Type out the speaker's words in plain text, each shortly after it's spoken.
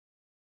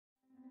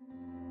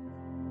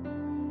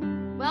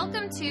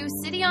Welcome to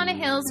City on a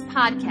Hill's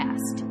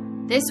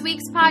podcast. This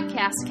week's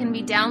podcast can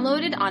be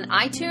downloaded on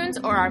iTunes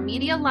or our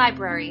media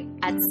library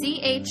at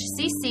chccny.com.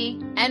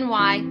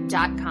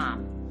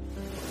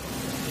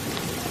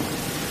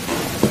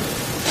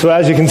 So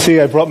as you can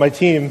see, I brought my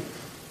team,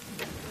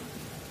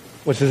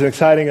 which is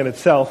exciting in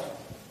itself.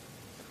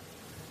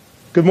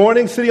 Good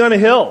morning, City on a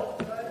Hill.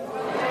 Good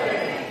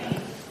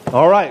morning.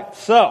 All right,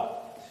 so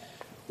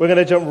we're going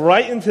to jump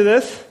right into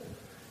this,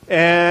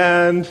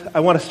 and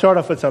I want to start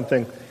off with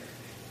something.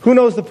 Who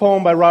knows the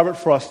poem by Robert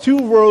Frost?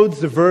 Two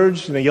roads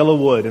diverged in a yellow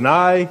wood, and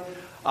I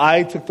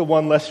took the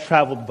one less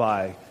traveled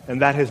by,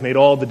 and that has made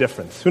all the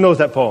difference. Who knows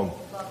that poem?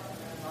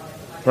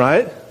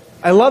 Right?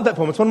 I love that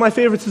poem. It's one of my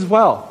favorites as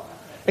well.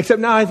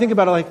 Except now I think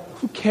about it like,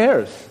 who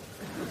cares?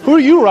 Who are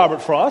you,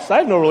 Robert Frost? I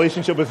have no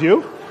relationship with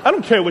you. I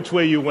don't care which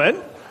way you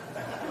went.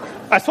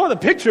 I saw the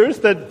pictures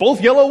that both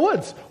yellow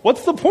woods.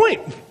 What's the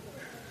point?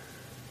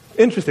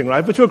 Interesting,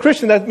 right? But to a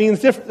Christian, that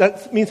means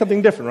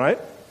something different, right?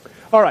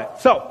 All right,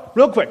 so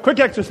real quick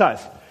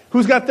exercise.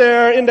 Who's got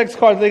their index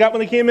cards they got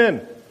when they came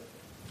in?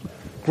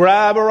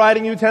 Grab a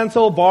writing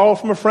utensil, borrow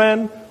from a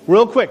friend.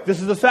 Real quick, this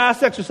is a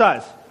fast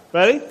exercise.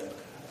 Ready?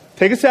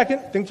 Take a second,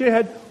 think to your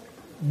head.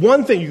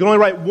 One thing, you can only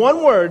write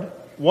one word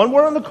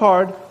on the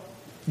card.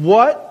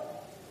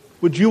 What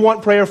would you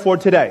want prayer for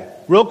today?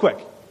 Real quick.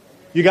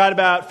 You got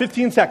about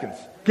 15 seconds.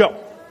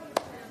 Go.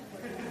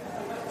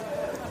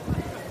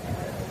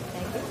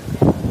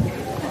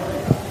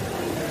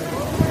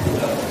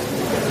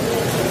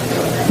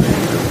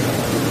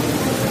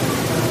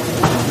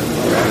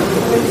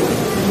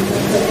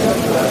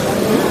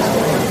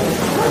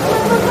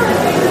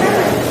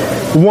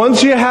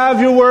 Once you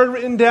have your word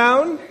written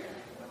down,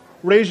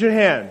 raise your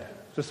hand,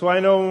 just so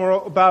I know when we're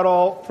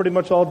pretty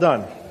much all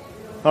done.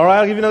 All right,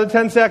 I'll give you another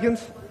 10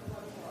 seconds.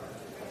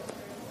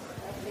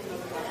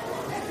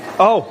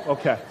 Oh,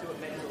 okay.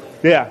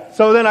 Yeah,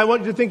 so then I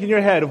want you to think in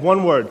your head of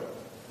one word.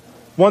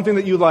 One thing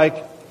that you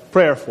like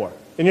prayer for.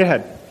 In your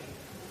head.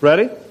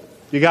 Ready?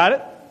 You got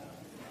it?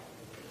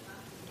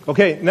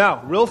 Okay,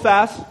 now, real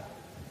fast,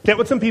 get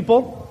with some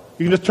people.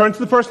 You can just turn to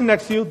the person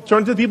next to you,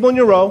 turn to the people in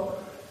your row.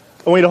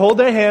 I want you to hold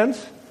their hands,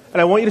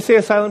 and I want you to say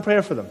a silent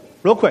prayer for them.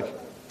 Real quick.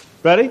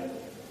 Ready?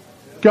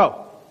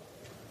 Go.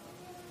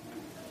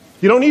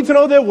 You don't need to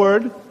know their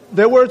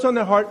words on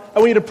their heart. I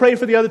want you to pray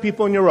for the other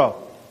people in your row.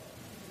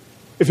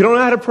 If you don't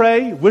know how to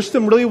pray, wish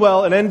them really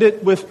well and end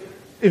it with,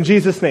 in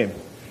Jesus' name.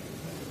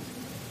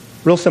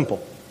 Real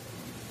simple.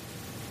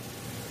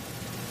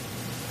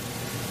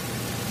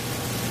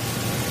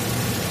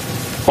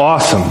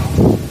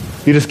 Awesome.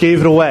 You just gave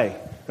it away.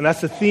 And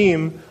that's the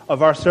theme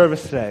of our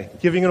service today,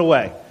 giving it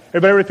away.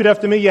 Everybody repeat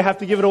after me, you have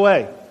to give it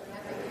away.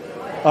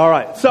 All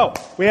right, so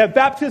we have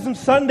Baptism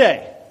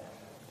Sunday.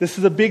 This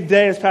is a big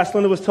day, as Pastor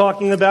Linda was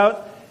talking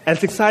about, and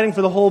it's exciting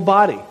for the whole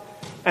body.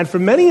 And for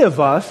many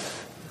of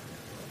us,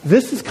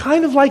 this is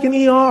kind of like an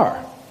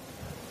ER.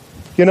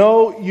 You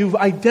know, you've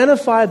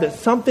identified that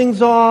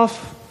something's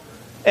off,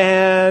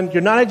 and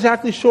you're not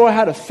exactly sure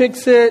how to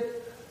fix it,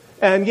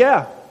 and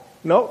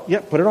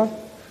put it on.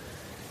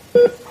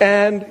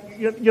 And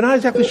you're not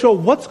exactly sure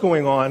what's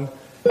going on,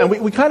 and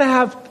we kind of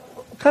have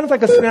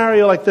like a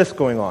scenario like this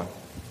going on.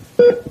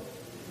 I'm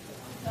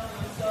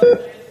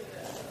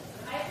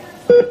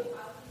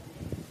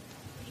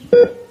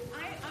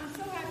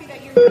so happy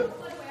that you're here.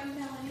 By the way, I'm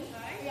Melanie.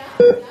 Yeah,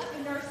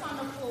 the nurse on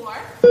the floor.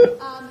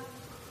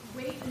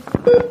 Wait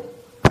until the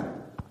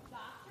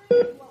doctor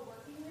that you are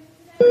working with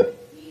today,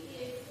 he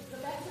is the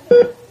best of the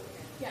best.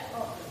 Yeah,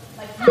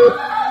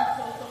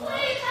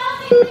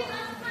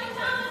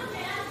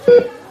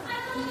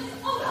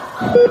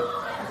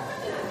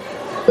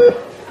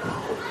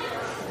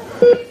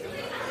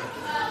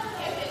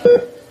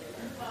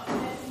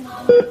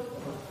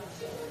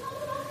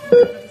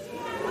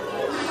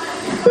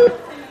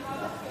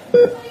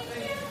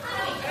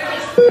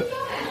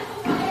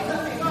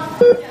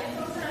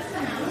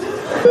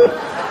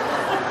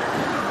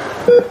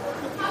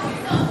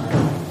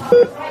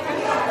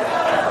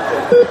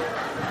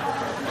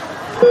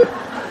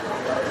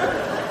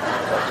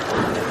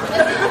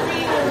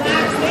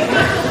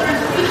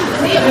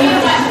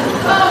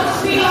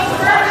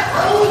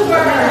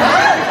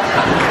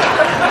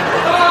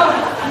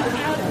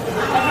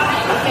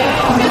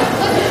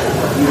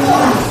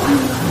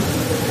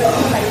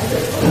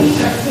 Please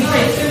help me.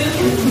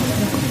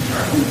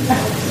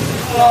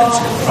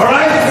 All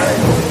right,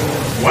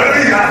 what do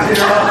we got here?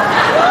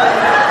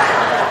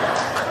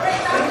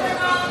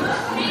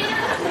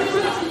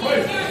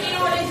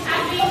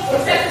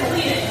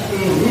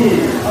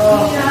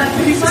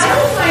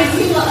 Bible finds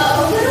you a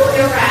little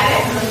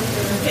erratic.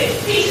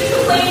 Patients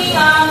complaining,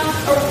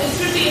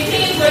 especially in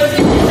pain, where it's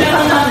in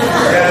general numbers.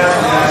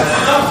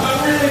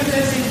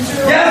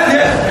 Yes.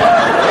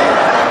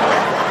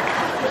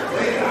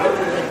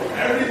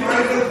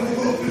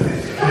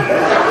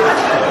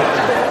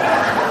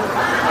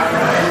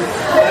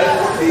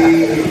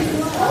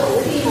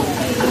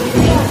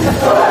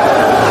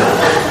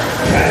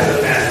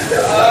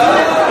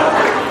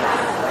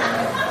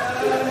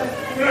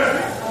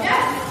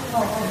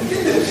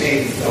 Get the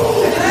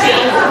chainsaw.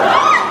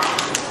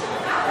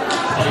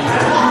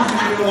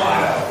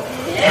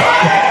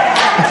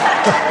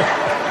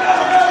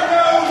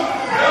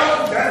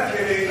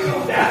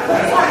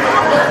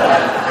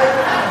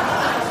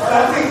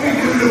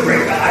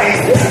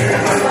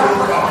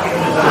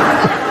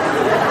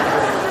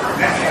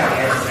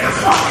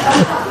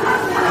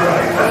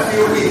 let's see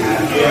what we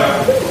have here.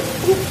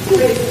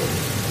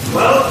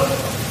 Well,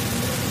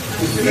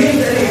 it seems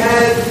that he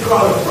had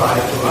garlic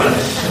fries for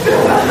lunch.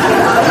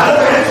 Not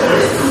bad.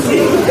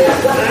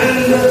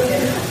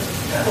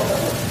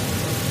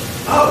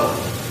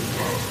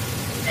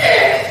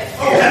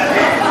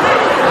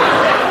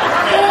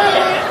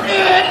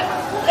 And,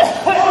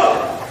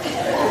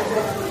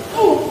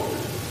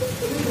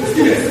 oh,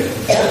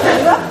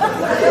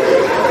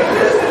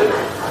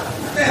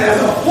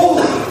 there's a hole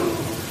in it,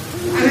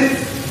 and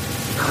it's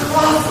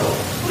colossal.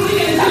 What are we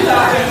going to do,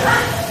 Doctor?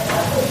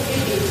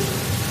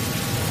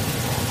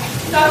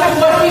 Doctor,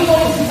 what are we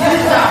going to do,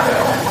 Doctor?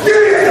 Give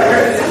me a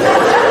second.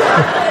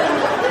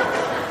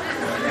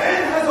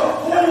 Man has a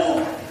hole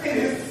in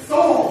his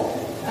soul.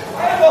 I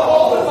have a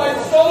hole in my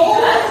soul.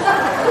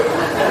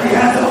 He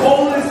has a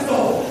hole in his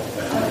soul.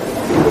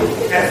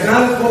 That's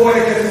not as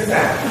poetic as it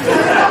sounds.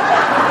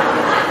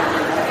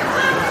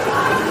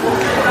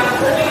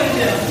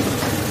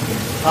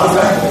 How's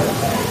that?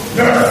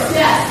 Nurse,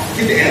 Yes.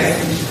 get the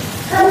anesthesia.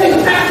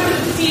 Perfect. Back to the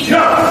procedure.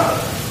 No!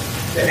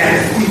 The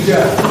anesthesia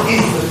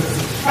is the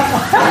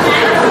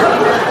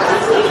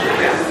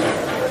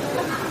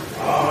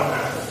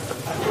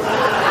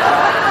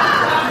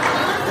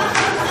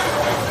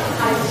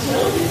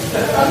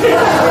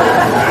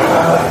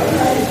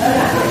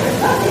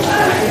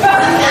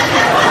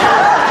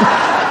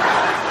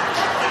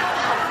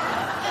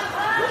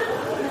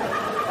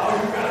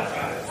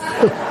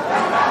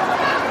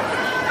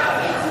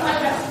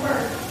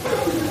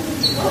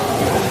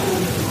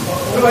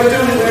What do I do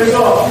when it wears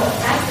off?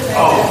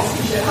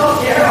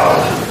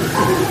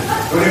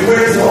 when it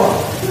wears off,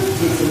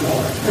 take some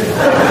more.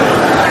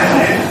 And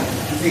then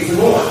you take some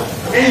more.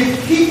 And you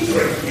keep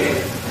drinking it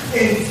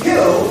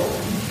until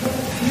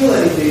you don't feel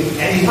anything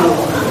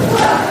anymore.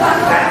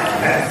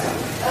 That's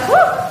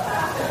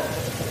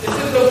Is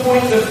it the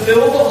point to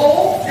fill the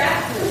hole?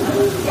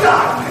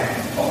 God, man.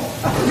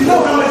 You know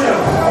how much it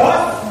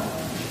costs?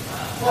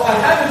 Well, I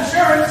have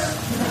insurance.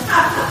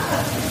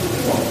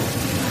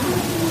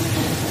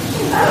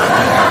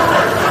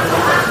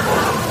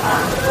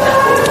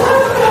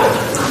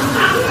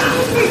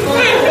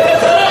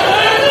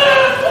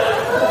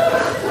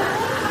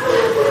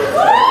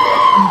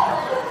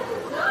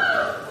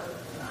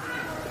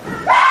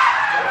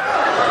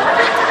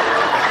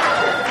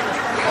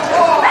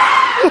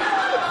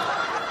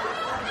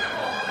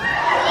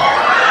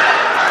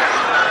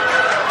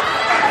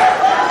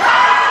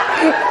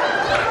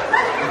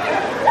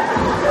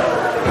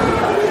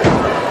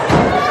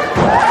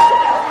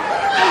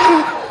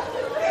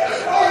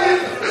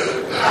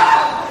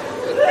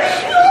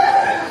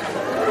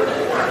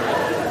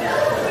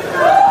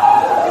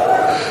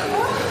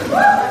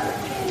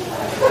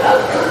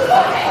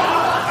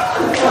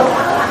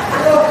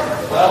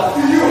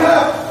 Do you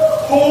have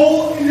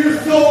hole in your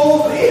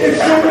soul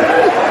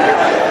insurance?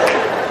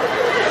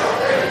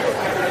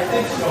 I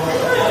think so.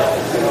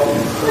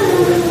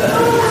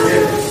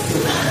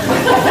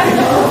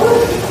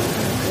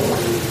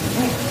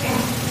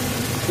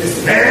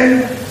 This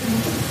man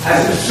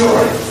has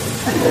insurance.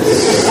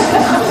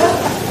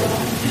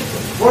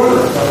 What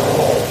is the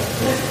hole?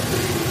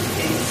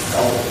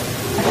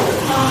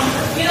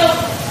 You know,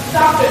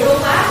 Doctor, the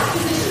last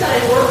position that I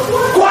worked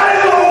for, Quiet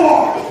a little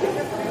more!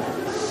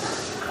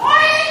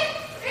 quiet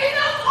in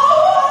the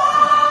floor!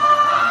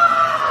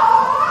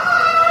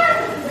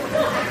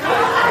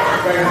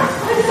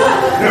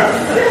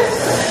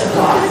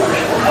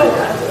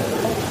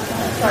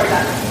 Sorry,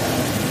 Doctor.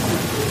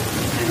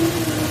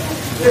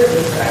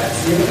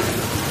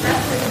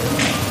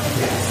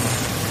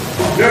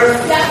 Nurse,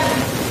 Yeah.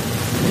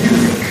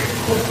 music.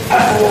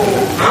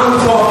 I'm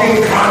talking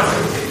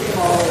concert tickets.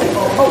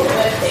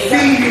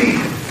 CD,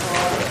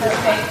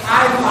 Perfect.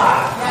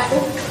 iPod,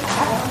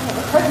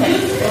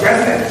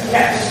 resident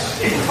cash.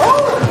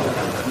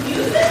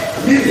 Music?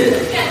 Music. You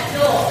can't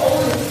fill a hole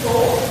in the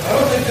soul. I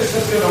don't think this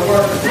is going to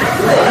work.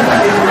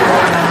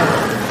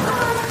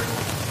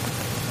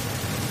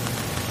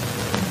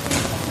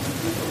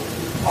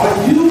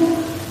 Are you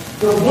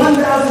the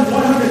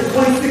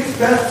 1,126th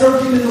best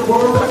surgeon in the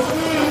world?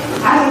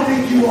 I don't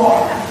think you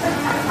are.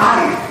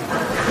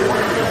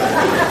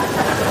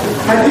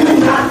 Have you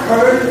not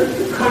heard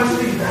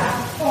country rap?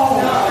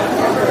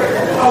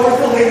 Oh, what's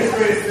the latest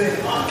greatest thing?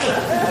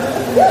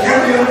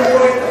 Carry on the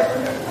way,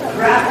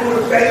 rapping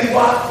with Betty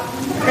Bop,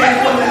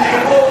 hands on the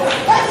ankle.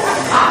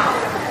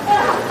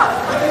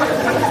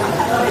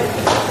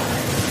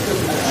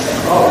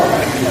 Oh.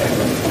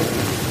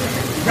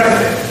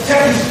 President,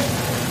 check this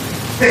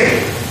thing.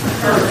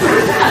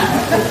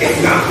 It's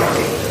not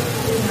working.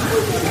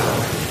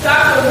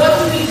 Doctor, what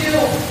do we do?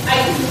 I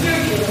can hear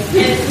you, and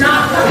it's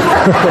not working.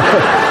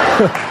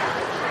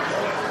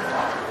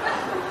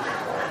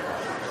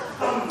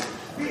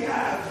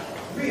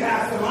 We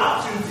have some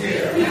options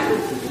here.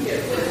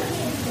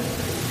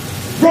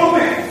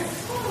 Romance.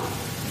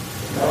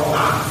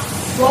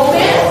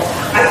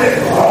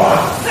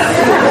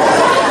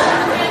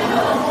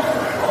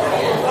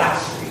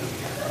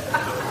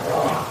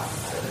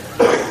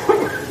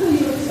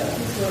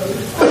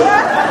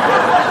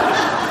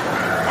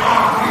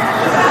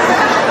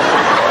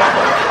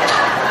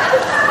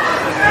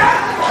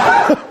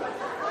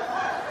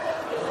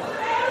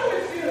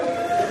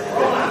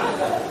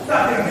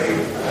 Stop there,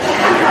 baby.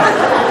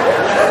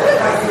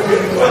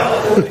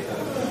 Well,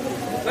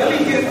 let me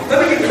get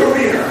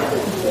career.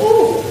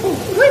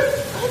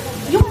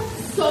 You're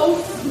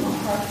so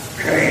smart.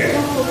 Career.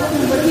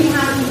 What do you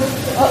have?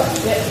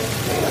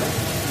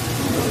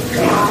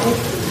 Come on.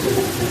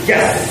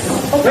 Yes.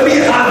 Let me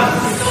get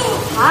hobbies.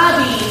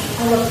 Hobbies.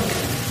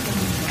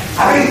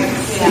 Hobbies.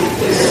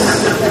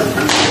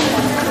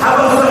 How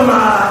about some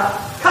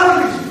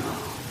television?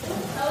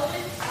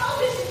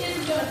 Television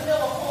isn't going to fill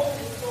a hole in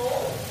his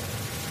soul.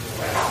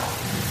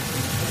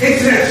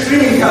 Internet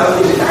streaming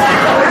television.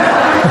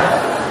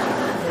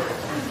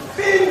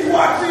 Binge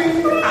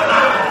watching.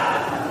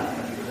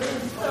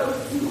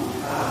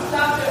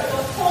 Doctor,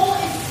 the hole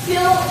is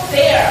still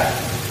there.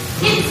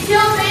 It's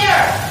still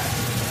there.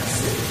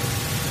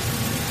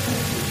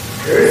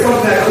 There is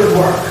something that could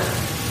work.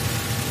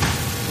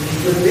 When you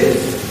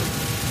convince him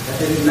that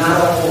there's not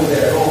a hole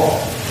there at all.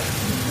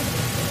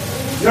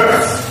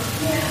 Nurse,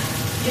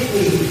 get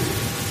me.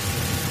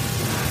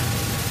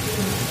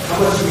 How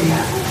much do we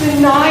have?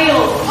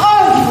 Denial.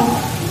 Oh,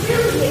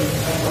 really?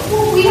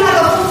 Well, we have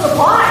a full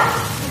supply.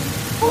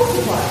 Full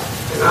supply.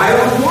 Denial?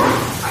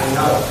 Yes. I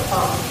know.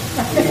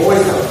 We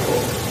always have a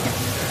full.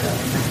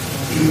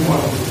 Even one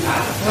who's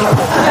not.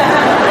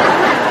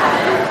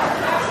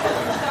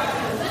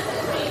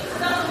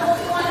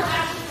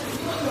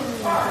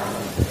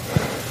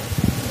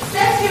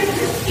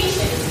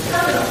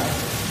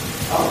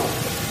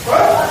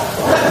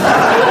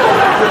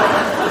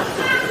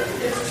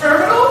 It's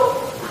terminal?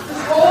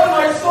 This hole in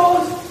my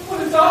soul is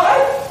going to die?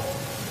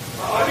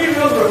 I need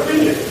another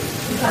opinion.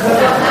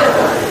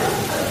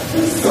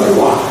 So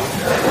do I.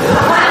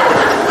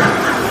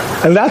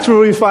 And that's where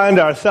we find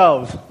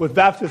ourselves with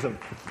baptism.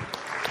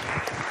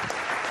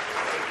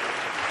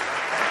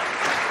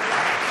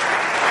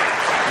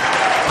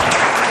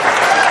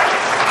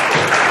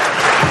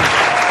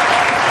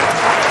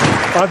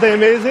 Aren't they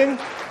amazing?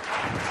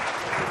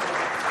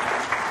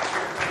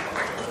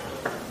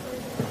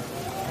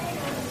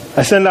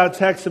 I send out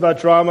texts about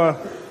drama,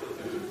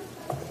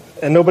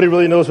 and nobody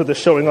really knows what they're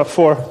showing up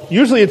for.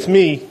 Usually it's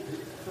me,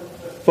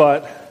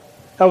 but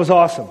that was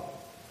awesome.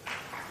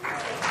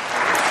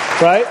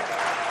 Right?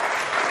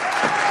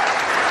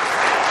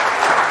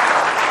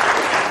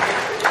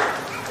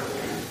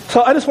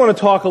 So I just want to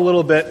talk a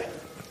little bit.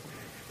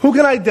 Who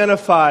can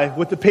identify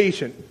with the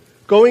patient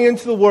going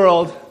into the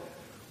world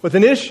with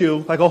an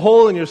issue, like a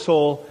hole in your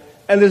soul,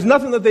 and there's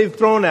nothing that they've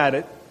thrown at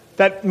it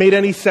that made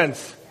any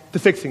sense to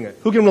fixing it?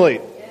 Who can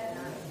relate?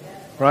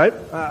 Right?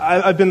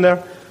 I've been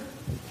there.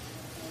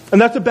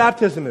 And that's what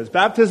baptism is.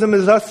 Baptism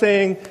is us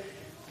saying,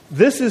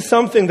 this is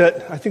something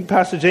that, I think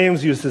Pastor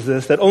James uses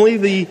this, that only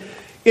the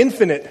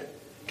infinite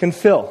can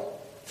fill.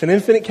 It's an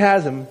infinite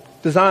chasm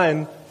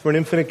designed for an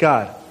infinite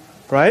God.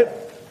 Right?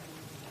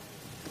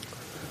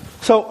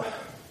 So,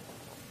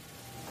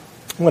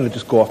 I'm going to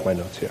just go off my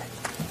notes here.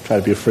 Try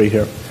to be free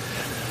here.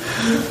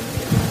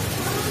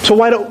 So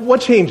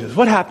what changes?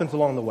 What happens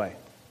along the way?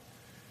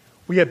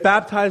 We get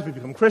baptized, we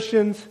become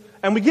Christians,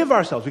 and we give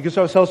ourselves. We give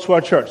ourselves to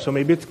our church. So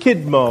maybe it's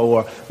Kidmo,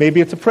 or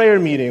maybe it's a prayer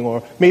meeting,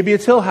 or maybe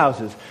it's Hill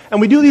Houses.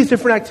 And we do these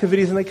different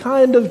activities, and they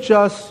kind of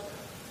just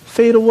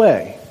fade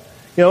away.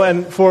 You know,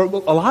 and for a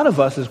lot of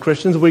us as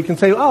Christians, we can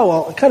say, oh,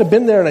 well, I've kind of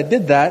been there and I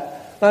did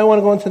that, and I want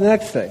to go on to the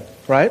next thing,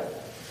 right?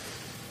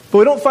 But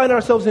we don't find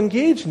ourselves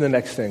engaged in the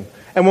next thing.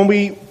 And when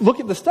we look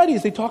at the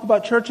studies, they talk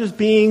about churches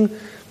being,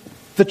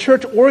 the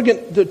church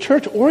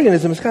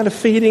organism is kind of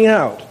fading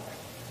out.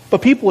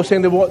 But people are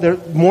saying they're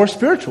more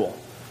spiritual.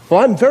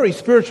 Well, I'm very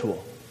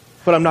spiritual,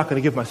 but I'm not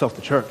going to give myself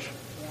to church.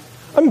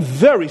 I'm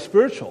very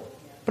spiritual,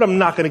 but I'm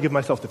not going to give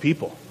myself to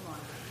people.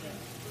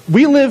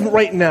 We live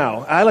right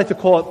now, I like to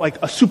call it like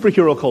a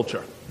superhero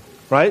culture,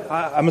 right?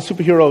 I'm a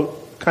superhero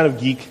kind of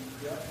geek.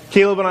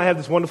 Caleb and I have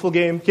this wonderful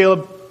game.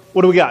 Caleb,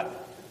 what do we got?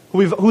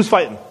 Who's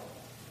fighting?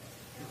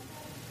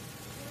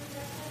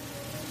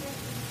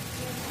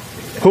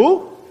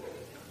 Who?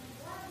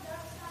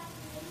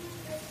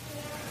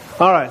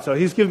 All right, so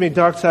he's giving me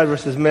Darkseid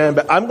versus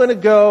Man-Bat. I'm going to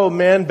go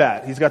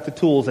Man-Bat. He's got the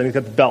tools and he's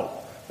got the belt.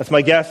 That's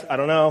my guess. I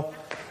don't know.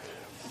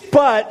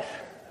 But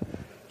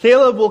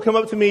Caleb will come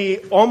up to me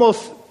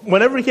almost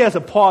whenever he has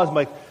a pause. I'm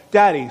like,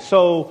 Daddy,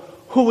 so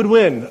who would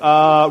win,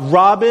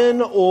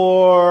 Robin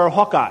or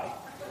Hawkeye?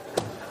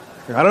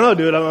 I don't know,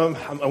 dude.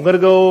 I'm going to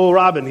go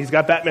Robin. He's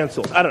got Batman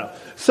tools. I don't know.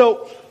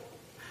 So,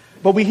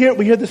 but we hear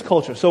this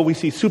culture. So we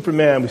see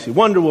Superman, we see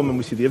Wonder Woman,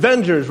 we see the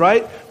Avengers,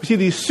 right? We see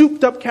these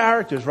souped up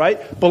characters,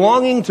 right?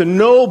 Belonging to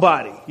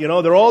nobody. You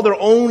know, they're all their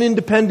own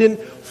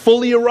independent,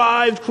 fully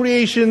arrived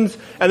creations.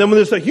 And then when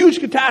there's a huge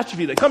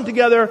catastrophe, they come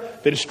together,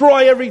 they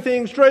destroy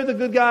everything, destroy the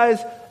good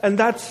guys. And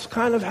that's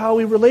kind of how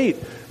we relate.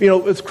 You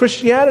know, it's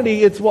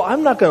Christianity. It's, well,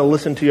 I'm not going to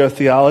listen to your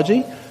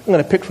theology. I'm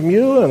going to pick from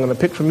you, and I'm going to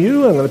pick from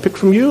you, and I'm going to pick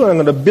from you, and I'm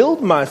going to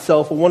build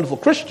myself a wonderful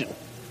Christian.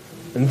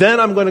 And then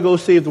I'm going to go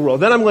save the world.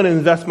 Then I'm going to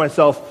invest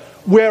myself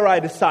where I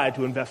decide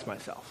to invest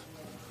myself.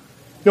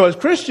 You know, as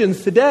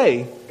Christians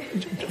today,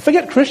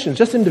 forget Christians,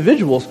 just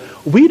individuals,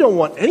 we don't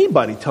want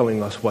anybody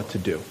telling us what to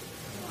do.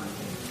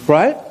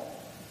 Right?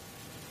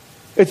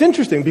 It's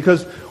interesting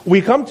because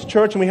we come to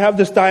church and we have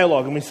this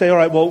dialogue and we say, all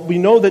right, well, we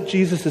know that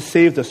Jesus has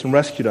saved us and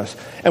rescued us.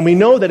 And we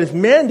know that his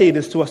mandate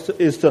is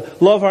to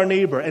love our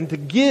neighbor and to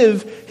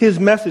give his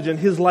message and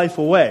his life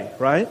away,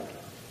 right?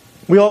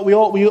 We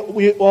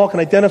all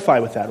can identify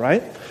with that,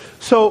 right?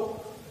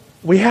 So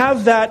we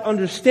have that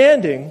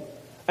understanding,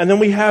 and then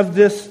we have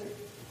this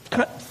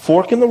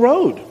fork in the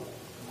road,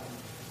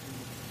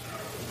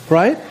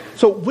 right?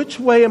 So which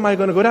way am I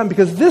going to go down?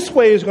 Because this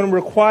way is going to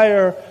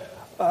require,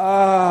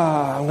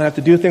 I'm going to have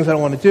to do things I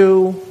don't want to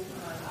do.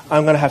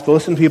 I'm going to have to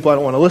listen to people I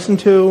don't want to listen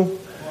to.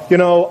 You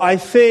know, I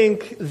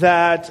think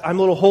that I'm a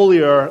little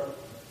holier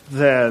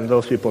than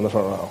those people in the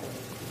front row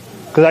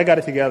because I got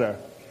it together.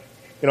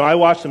 You know, I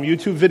watch some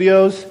YouTube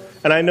videos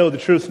and I know the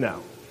truth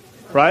now,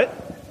 right?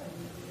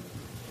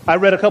 I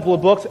read a couple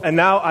of books and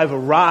now I've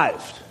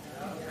arrived.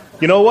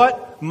 You know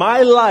what?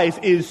 My life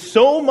is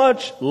so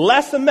much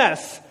less a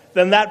mess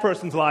than that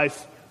person's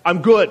life.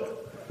 I'm good.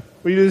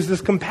 We use this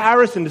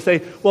comparison to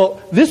say,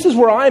 well, this is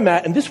where I'm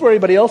at, and this is where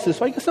everybody else is,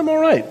 so I guess I'm all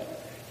right.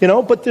 You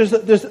know, but there's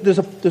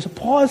a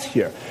pause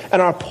here.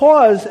 And our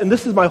pause, and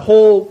this is my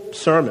whole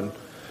sermon,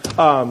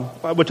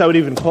 which I would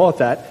even call it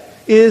that,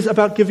 is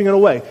about giving it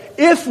away.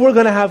 If we're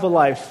going to have a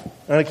life,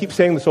 and I keep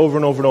saying this over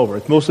and over and over,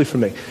 it's mostly for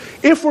me.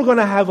 If we're going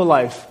to have a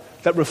life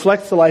that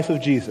reflects the life of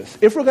Jesus,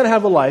 if we're going to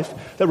have a life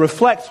that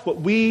reflects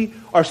what we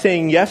are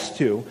saying yes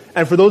to,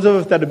 and for those of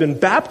us that have been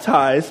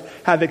baptized,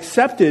 have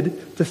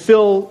accepted to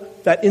fill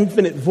that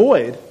infinite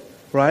void,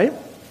 right?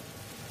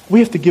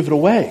 We have to give it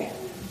away.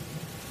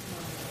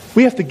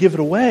 We have to give it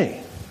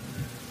away.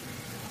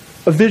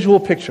 A visual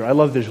picture. I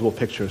love visual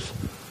pictures.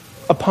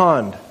 A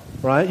pond,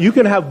 right? You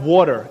can have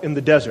water in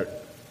the desert,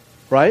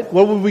 right?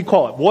 What would we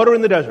call it? Water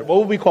in the desert. What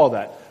would we call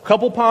that? A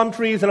couple palm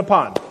trees and a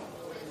pond.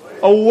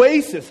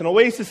 Oasis, an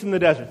oasis in the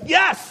desert.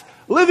 Yes,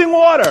 living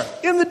water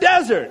in the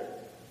desert.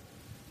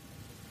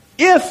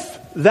 If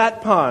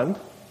that pond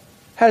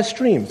has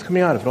streams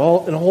coming out of it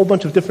all in a whole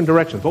bunch of different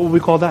directions, what would we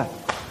call that?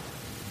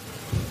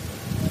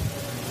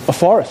 A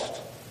forest.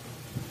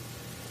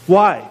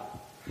 Why?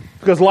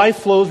 Because life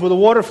flows where the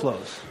water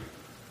flows.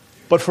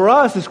 But for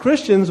us as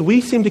Christians,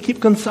 we seem to keep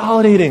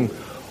consolidating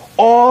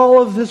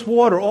all of this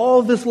water, all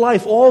of this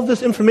life, all of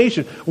this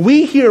information.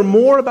 We hear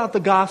more about the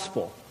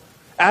gospel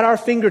at our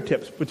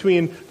fingertips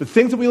between the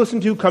things that we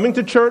listen to, coming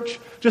to church,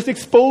 just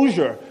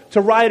exposure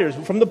to writers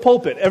from the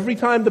pulpit. Every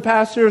time the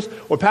pastors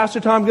or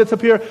Pastor Tom gets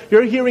up here,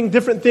 you're hearing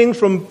different things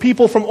from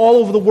people from all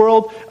over the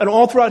world and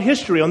all throughout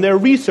history on their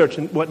research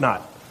and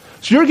whatnot.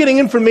 So you're getting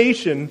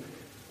information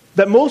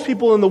that most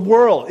people in the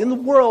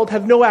world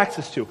have no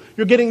access to.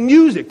 You're getting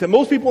music that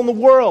most people in the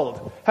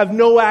world have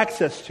no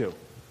access to.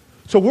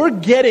 So we're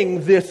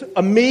getting this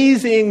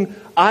amazing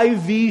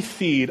IV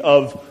feed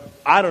of,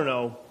 I don't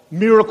know,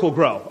 Miracle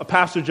Grow. A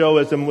Pastor Joe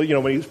is,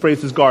 when he sprays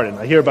his garden.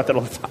 I hear about that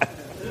all the time.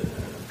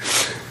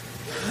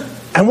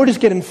 And we're just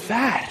getting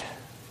fat.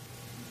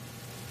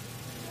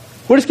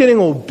 We're just getting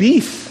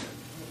obese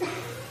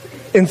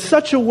in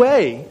such a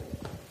way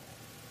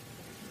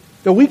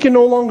that we can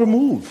no longer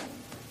move.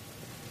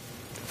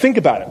 Think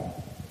about it.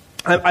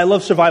 I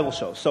love survival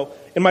shows. So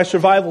in my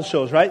survival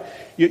shows, right,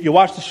 you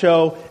watch the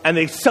show and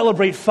they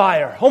celebrate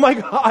fire. Oh my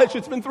gosh,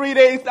 it's been 3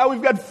 days, now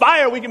we've got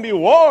fire, we can be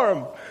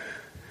warm.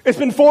 It's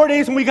been 4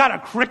 days and we got a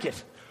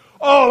cricket.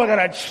 Oh, we're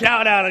going to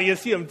shout out, and you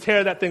see them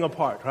tear that thing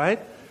apart, right?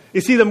 You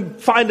see them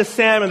find a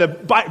salmon, the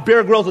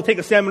Bear Grylls will take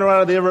a salmon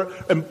around the river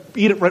and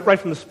eat it right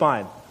from the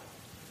spine.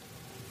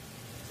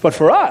 But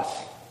for us,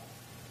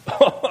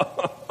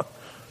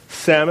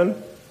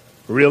 salmon,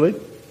 really?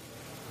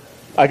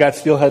 I got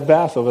steelhead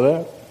bass over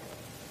there.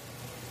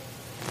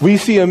 We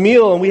see a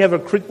meal and we have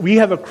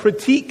a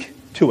critique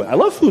to it. I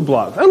love food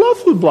blogs.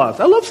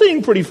 I love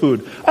seeing pretty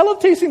food. I love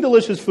tasting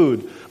delicious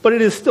food. But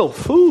it is still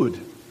food.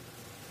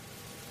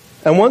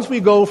 And once we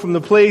go from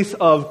the place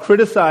of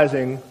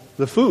criticizing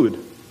the food,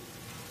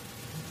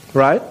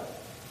 right,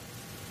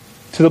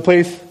 to the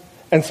place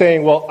and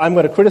saying, well, I'm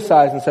going to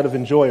criticize instead of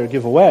enjoy or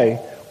give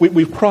away,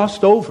 we've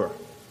crossed over.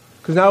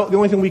 Because now the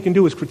only thing we can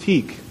do is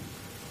critique.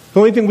 The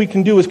only thing we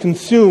can do is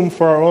consume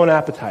for our own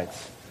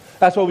appetites.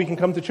 That's why we can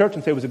come to church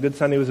and say it was a good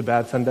Sunday, it was a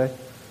bad Sunday.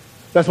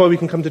 That's why we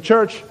can come to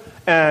church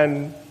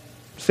and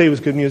say it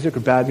was good music or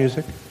bad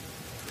music.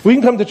 We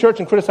can come to church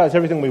and criticize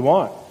everything we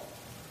want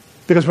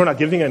because we're not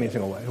giving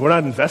anything away. We're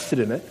not invested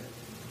in it.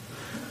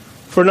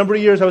 For a number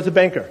of years, I was a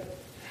banker.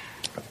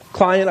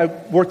 I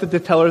worked at the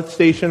teller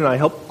station and I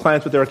helped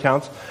clients with their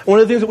accounts. And one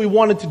of the things that we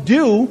wanted to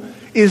do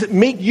is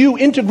make you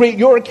integrate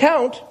your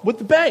account with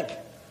the bank.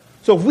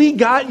 So if we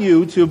got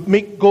you to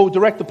go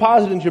direct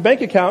deposit into your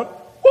bank account,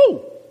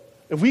 woo!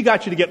 If we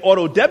got you to get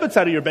auto debits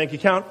out of your bank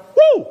account,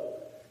 woo!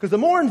 Because the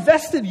more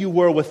invested you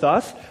were with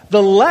us,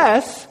 the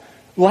less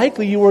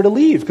likely you were to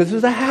leave. Because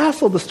there's a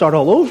hassle to start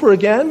all over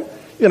again.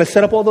 You're going to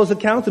set up all those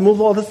accounts and move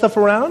all this stuff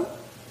around.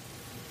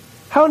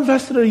 How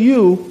invested are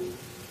you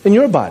in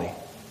your body?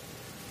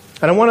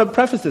 And I want to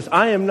preface this.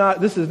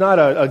 This is not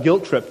a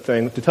guilt trip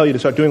thing to tell you to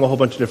start doing a whole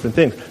bunch of different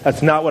things.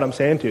 That's not what I'm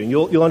saying to you.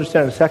 And you'll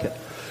understand in a second.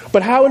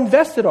 But how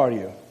invested are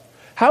you?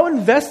 How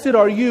invested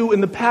are you in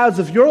the paths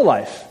of your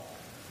life?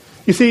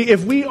 You see,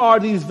 if we are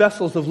these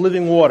vessels of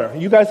living water,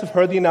 you guys have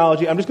heard the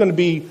analogy. I'm just going to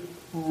be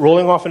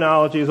rolling off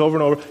analogies over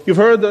and over. You've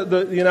heard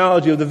the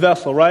analogy of the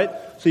vessel, right?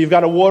 So you've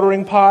got a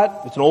watering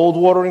pot. It's an old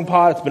watering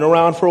pot. It's been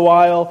around for a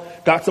while.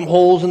 Got some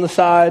holes in the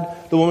side.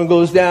 The woman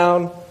goes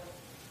down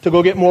to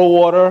go get more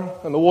water,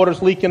 and the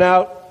water's leaking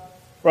out,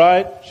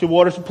 right? She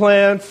waters the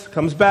plants,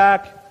 comes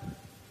back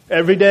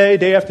every day,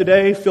 day after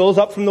day, fills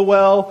up from the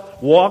well,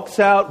 walks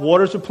out,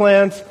 waters the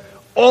plants,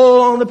 all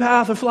along the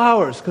path of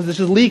flowers, because it's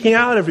just leaking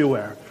out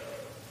everywhere.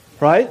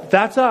 Right?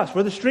 That's us.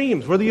 We're the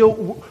streams. We're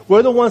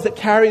the ones that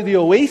carry the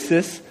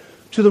oasis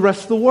to the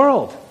rest of the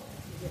world.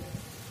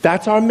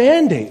 That's our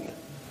mandate.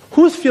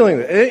 Who's feeling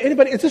it?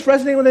 Anybody? Is this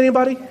resonating with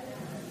anybody?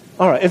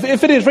 All right.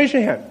 If it is, raise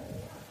your hand.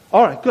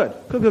 All right. Good.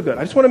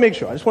 I just want to make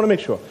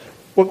sure.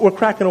 We're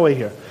cracking away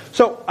here.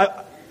 So,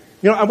 I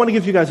want to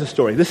give you guys a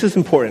story. This is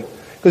important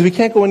because we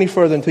can't go any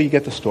further until you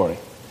get the story.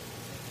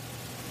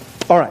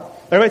 All right.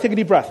 Everybody take a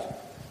deep breath.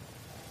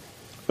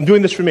 I'm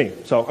doing this for me,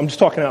 so I'm just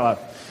talking out loud.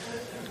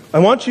 I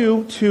want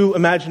you to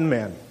imagine a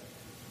man.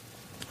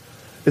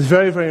 It's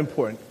very, very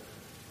important.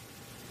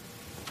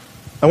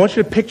 I want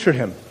you to picture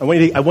him. I want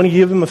to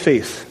give him a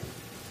face.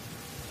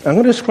 I'm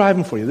going to describe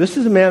him for you. This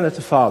is a man that's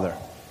a father.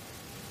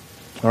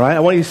 All right? I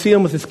want you to see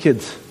him with his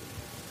kids.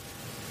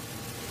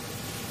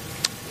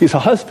 He's a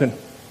husband.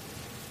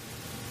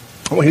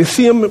 I want you to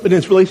see him in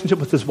his relationship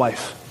with his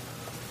wife.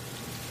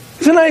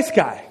 He's a nice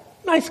guy.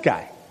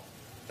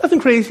 Nothing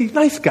crazy,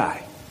 nice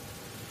guy.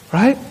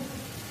 Right?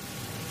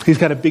 He's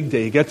got a big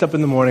day. He gets up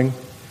in the morning,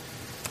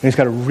 and he's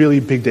got a really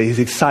big day. He's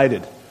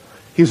excited.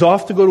 He's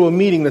off to go to a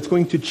meeting that's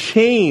going to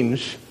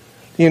change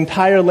the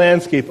entire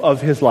landscape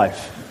of his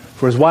life.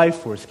 For his wife,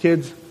 for his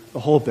kids, the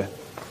whole bit.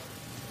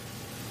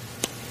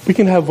 We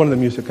can have one of the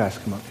music guys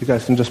come up. You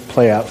guys can just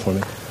play out for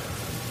me.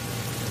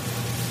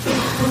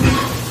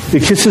 He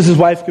kisses his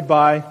wife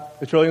goodbye.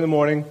 It's early in the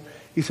morning.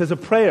 He says a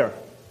prayer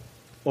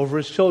over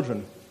his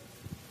children.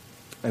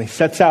 And he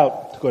sets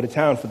out to go to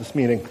town for this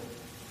meeting.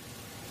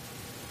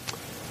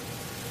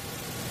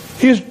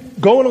 He's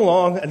going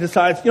along and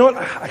decides, you know what,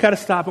 I got to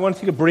stop. I want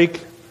to take a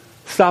break.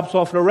 Stops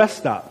off at a rest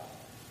stop.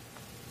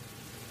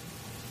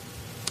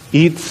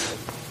 Eats,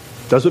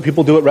 does what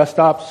people do at rest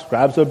stops,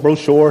 grabs a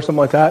brochure or something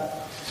like that,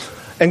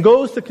 and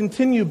goes to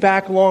continue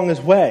back along his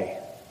way.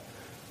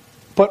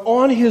 But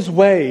on his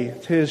way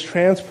to his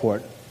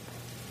transport,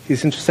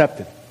 he's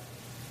intercepted.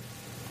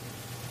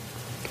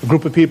 A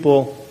group of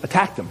people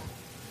attacked him.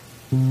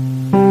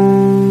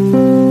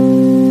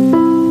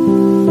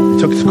 They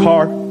took his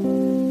car.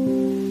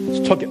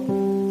 Took it.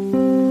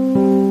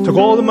 Took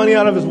all the money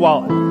out of his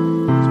wallet.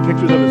 His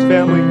pictures of his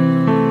family,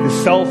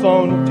 his cell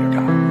phone. Dear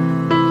God.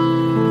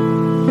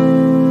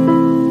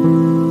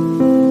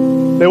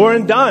 They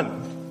weren't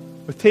done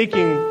with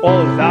taking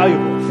all his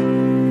valuables.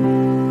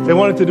 They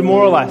wanted to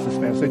demoralize this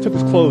man, so they took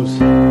his clothes.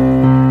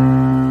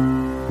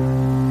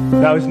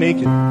 Now he's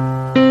naked.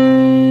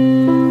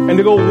 And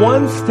to go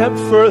one step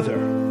further,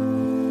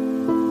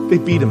 they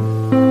beat him.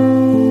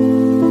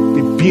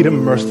 They beat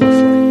him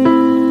mercilessly.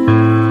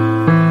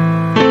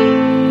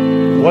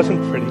 It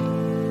wasn't pretty.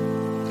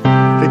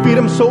 They beat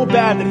him so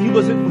bad that he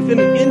was within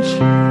an inch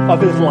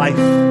of his life.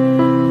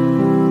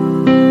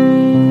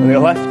 And they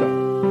left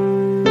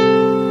him.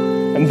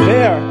 And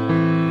there,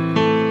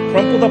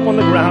 crumpled up on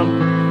the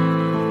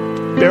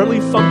ground,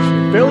 barely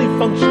functioning.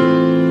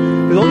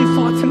 His only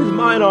thoughts in his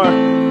mind are,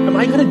 am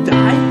I going to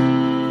die?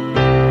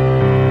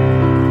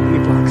 And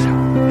he blacks out.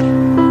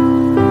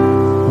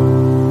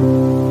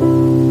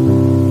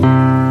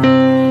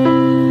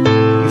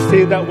 He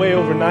stayed that way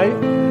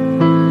overnight.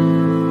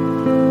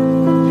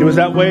 He was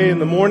that way in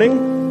the morning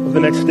of the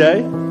next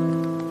day.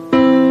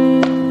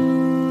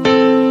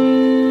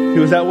 He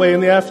was that way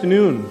in the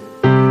afternoon.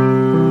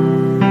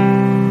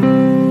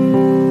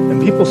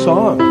 And people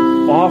saw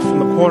him off in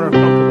the corner,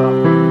 crumpled up.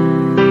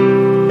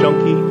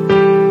 Junkie,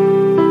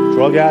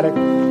 drug addict,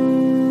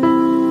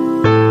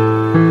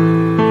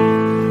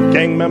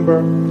 gang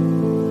member.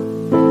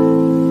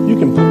 You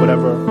can put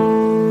whatever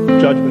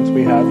judgments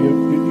we have.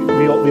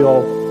 We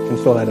all can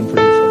fill that in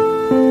pretty easily.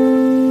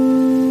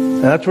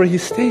 And that's where he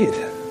stayed.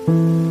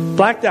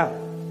 Blacked out.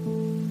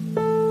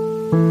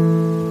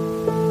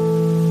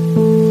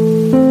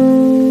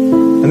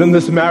 And then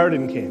the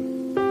Samaritan came.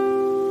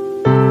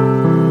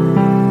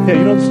 Yeah,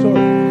 you know the story.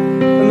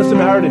 Then the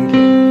Samaritan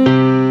came.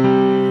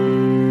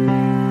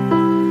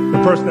 The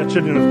person that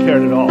shouldn't have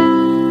cared at all.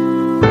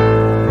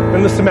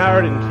 Then the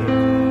Samaritan came.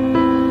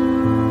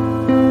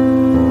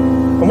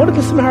 And what did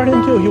the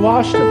Samaritan do? He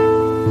washed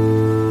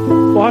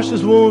him. Washed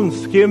his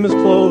wounds, gave him his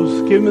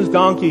clothes, gave him his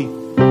donkey.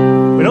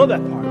 We know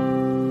that part.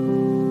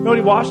 You know what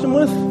he washed him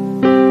with?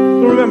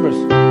 Who remembers?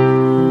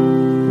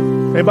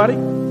 Anybody?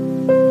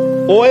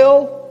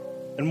 Oil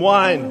and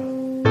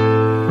wine.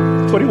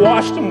 That's what he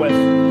washed him with.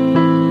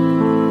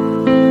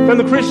 Then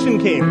the Christian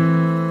came.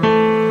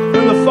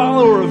 Then the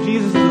follower of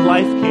Jesus'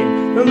 life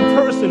came. Then the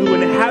person who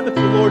inhabits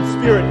the Lord's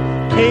Spirit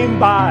came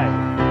by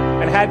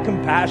and had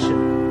compassion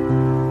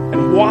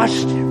and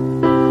washed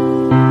him,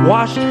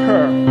 washed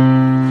her,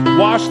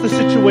 washed the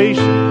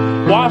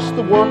situation, washed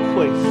the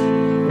workplace,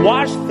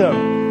 washed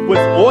them with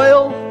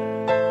oil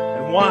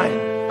and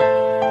wine.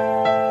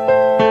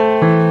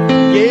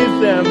 Gave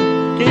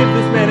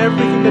this man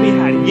everything that he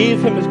had. He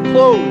gave him his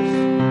clothes.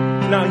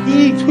 Now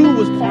he too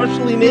was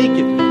partially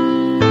naked.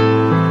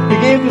 He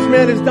gave this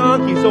man his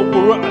donkey. So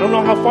I don't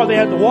know how far they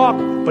had to walk,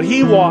 but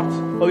he walked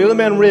while the other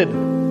man rid.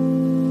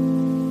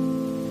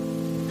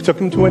 He took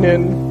him to an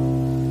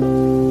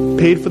inn,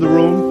 paid for the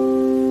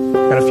room,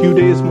 and a few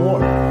days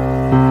more.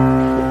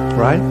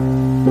 Right?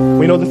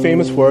 We know the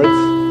famous words.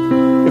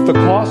 If the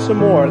costs are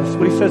more, this is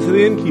what he says to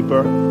the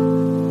innkeeper.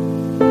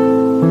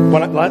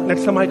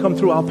 Next time I come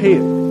through, I'll pay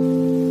it.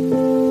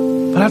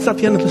 But that's not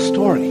the end of the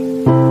story.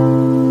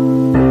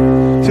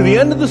 So the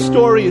end of the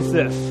story is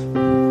this.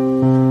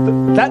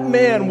 That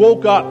man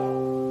woke up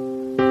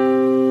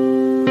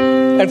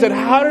and said,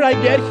 how did I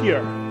get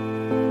here?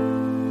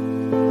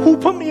 Who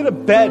put me in a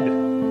bed?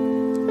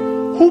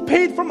 Who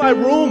paid for my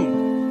room?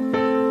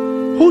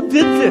 Who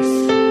did this?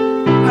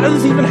 How did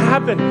this even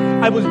happen?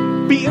 I was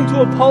beaten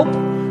to a pulp,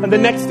 and the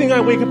next thing I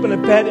wake up in a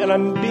bed and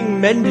I'm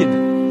being mended.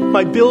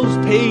 My bills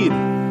paid.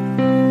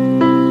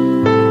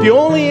 The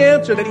only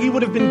answer that he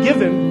would have been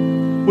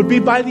given would be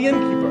by the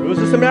innkeeper. It was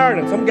a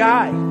Samaritan, some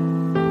guy.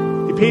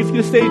 He paid for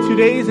you to stay 2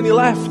 days and he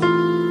left.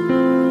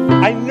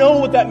 I know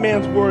what that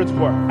man's words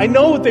were. I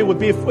know what they would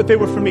be if they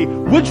were for me.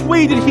 Which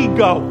way did he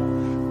go?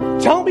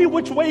 Tell me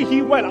which way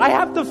he went. I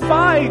have to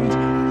find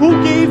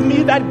who gave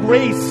me that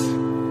grace.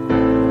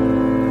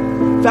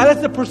 That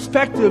is the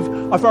perspective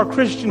of our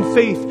Christian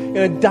faith in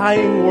a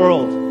dying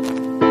world.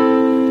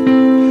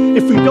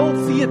 If we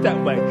don't see it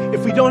that way,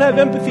 if we don't have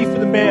empathy for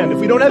the man, if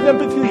we don't have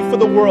empathy for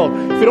the world,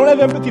 if we don't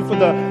have empathy for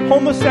the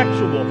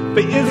homosexual,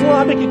 the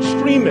Islamic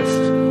extremist,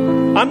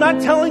 I'm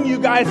not telling you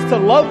guys to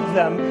love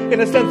them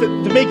in a sense that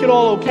to make it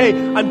all okay.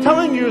 I'm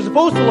telling you you're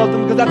supposed to love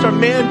them because that's our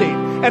mandate.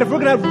 And if we're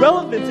going to have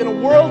relevance in a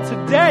world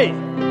today,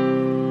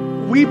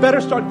 we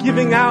better start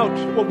giving out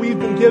what we've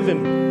been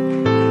given.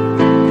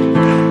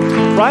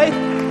 Right?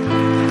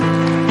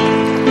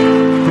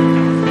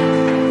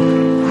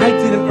 I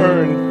didn't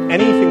earn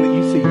anything that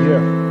you see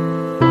here.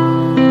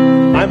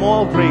 I'm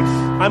all grace.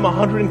 I'm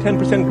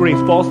 110%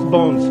 grace, balls to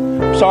bones.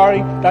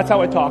 Sorry, that's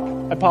how I talk.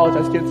 I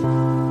apologize, kids.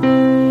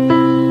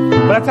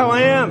 But that's how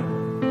I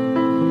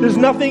am. There's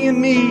nothing in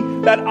me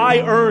that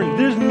I earn.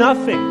 There's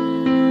nothing.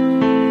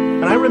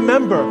 And I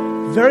remember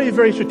very,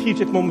 very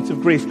strategic moments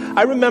of grace.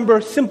 I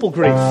remember simple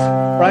grace,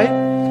 right?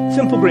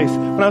 Simple grace.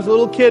 When I was a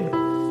little kid,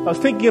 I was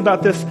thinking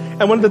about this,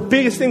 and one of the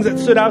biggest things that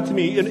stood out to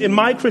me in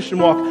my Christian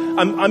walk,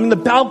 I'm in the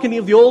balcony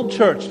of the old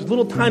church. It's a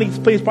little tiny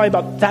place, probably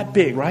about that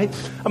big, right?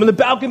 I'm in the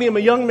balcony. I'm a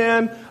young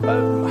man,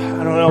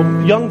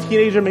 young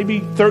teenager, maybe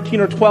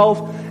 13 or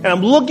 12, and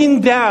I'm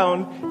looking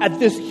down at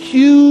this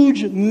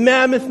huge,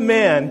 mammoth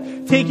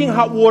man taking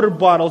hot water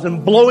bottles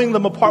and blowing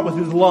them apart with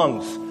his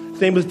lungs.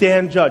 His name was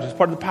Dan Judge. He's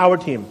part of the power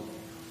team.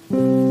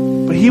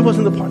 But he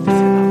wasn't the part that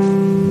stood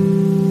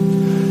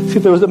out. See,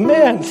 there was a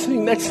man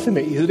sitting next to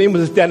me. His name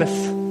was Dennis.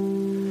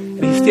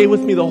 And he stayed with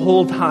me the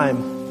whole time.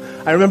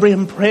 I remember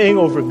him praying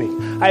over me.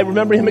 I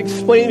remember him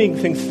explaining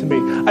things to me.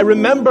 I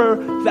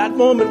remember that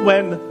moment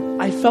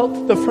when I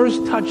felt the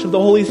first touch of the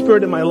Holy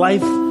Spirit in my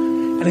life,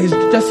 and his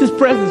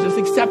presence, just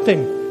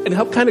accepting and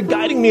help kind of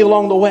guiding me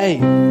along the way.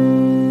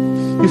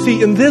 You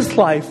see, in this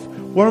life,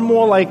 we're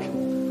more like,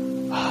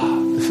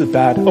 this is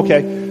bad. Okay.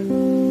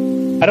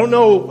 I don't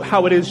know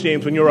how it is,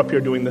 James, when you're up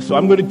here doing this, so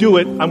I'm going to do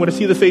it. I'm going to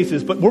see the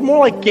faces. But we're more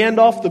like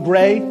Gandalf the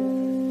Grey.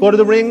 Lord of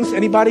the Rings,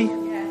 anybody?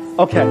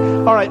 Okay.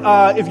 All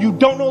right. If you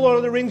don't know Lord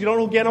of the Rings, you don't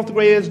know who Gandalf the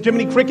Grey is,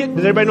 Jiminy Cricket.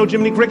 Does everybody know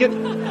Jiminy Cricket?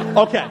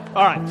 Okay.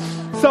 All right.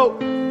 So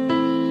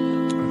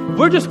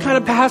we're just kind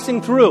of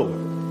passing through,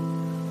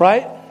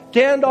 right?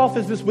 Gandalf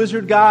is this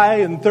wizard guy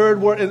in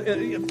third world.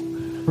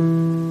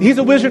 He's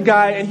a wizard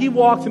guy, and he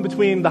walks in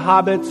between the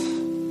hobbits,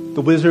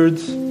 the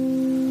wizards,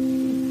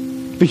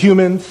 the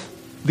humans,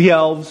 the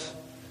elves.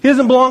 He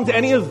doesn't belong to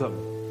any of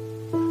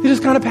them. He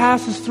just kind of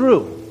passes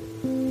through.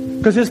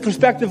 Because his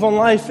perspective on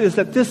life is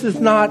that this is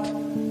not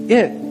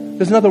it.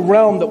 There's another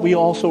realm that we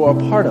also are a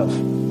part of.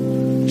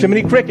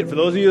 Jiminy Cricket, for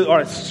those of you, all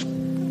right,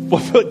 we'll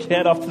put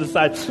Cat off to the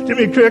side.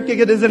 Jiminy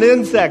Cricket is an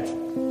insect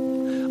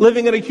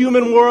living in a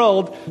human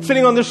world,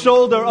 sitting on the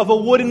shoulder of a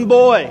wooden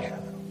boy.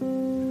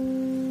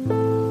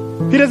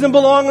 He doesn't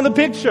belong in the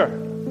picture.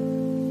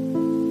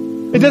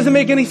 It doesn't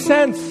make any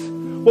sense.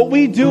 What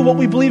we do, what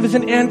we believe is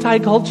an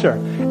anti-culture.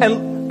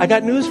 And I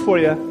got news for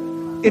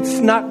you. It's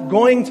not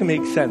going to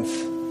make sense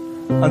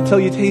until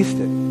you taste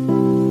it.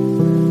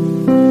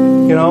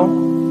 You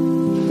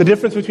know, the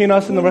difference between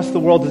us and the rest of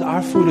the world is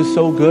our food is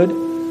so good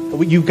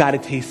that you got to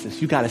taste this.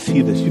 You got to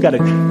see this. You got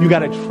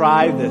to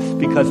try this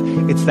because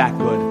it's that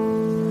good.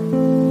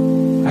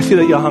 I see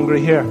that you're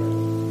hungry here.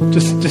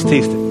 Just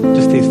taste it.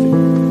 Just taste it.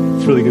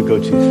 It's really good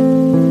goat cheese. A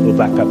little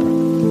black pepper.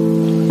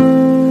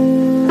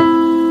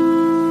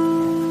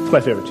 It's my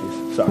favorite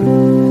cheese. Sorry.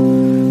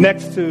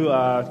 Next to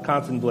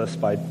Constant Bliss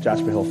by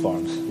Jasper Hill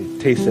Farms. You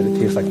taste it. It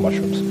tastes like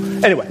mushrooms.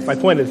 Anyway, my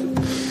point is...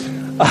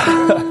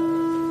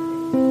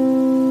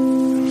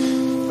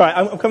 All right,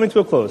 I'm coming to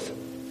a close.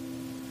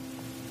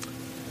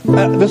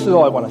 This is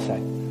all I want to say.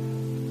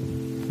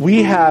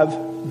 we have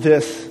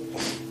this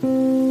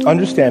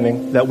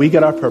understanding that we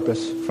get our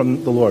purpose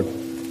from the Lord.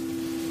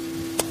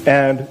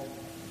 And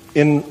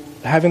in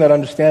having that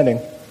understanding,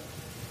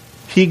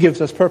 He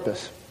gives us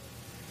purpose.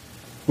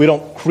 We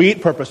don't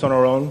create purpose on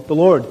our own. The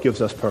Lord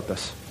gives us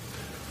purpose.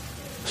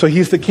 So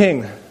He's the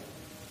King.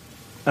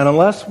 And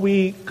unless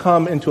we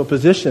come into a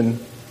position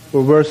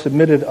where we're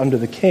submitted under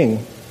the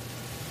King,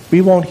 we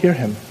won't hear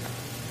Him.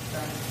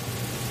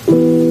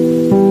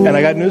 And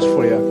I got news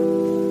for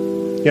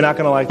you. You're not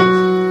going to like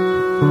this.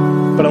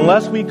 But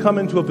unless we come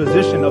into a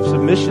position of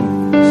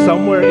submission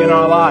somewhere in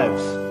our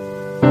lives,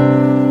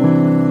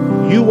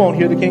 you won't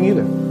hear the King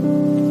either.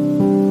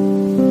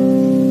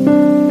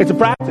 It's a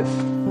practice.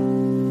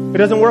 It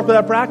doesn't work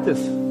without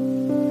practice.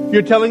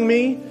 You're telling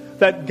me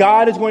that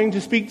God is going to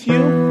speak to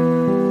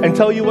you and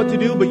tell you what to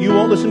do, but you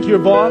won't listen to your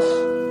boss,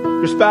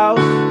 your spouse,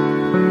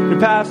 your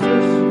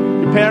pastors,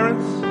 your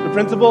parents, your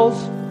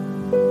principals.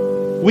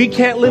 We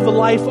can't live a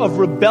life of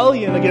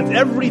rebellion against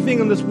everything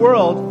in this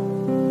world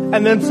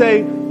and then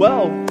say,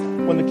 well,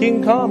 when the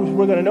King comes,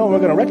 we're going to know, we're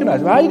going to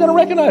recognize him. How are you going to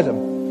recognize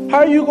him? How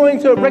are you going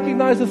to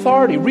recognize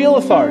authority, real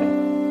authority?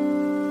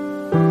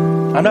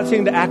 I'm not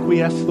saying to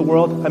acquiesce to the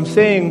world. I'm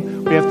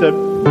saying we have to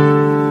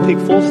take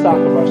full stock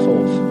of our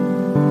souls.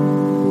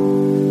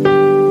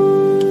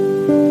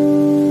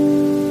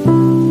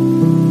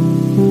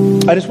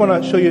 I just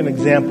want to show you an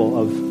example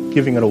of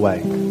giving it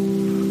away.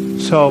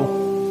 So,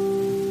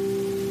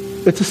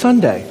 it's a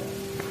Sunday,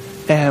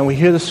 and we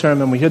hear the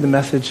sermon, we hear the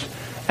message,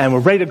 and we're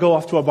ready to go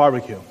off to a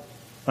barbecue, all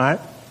right?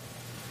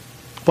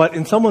 But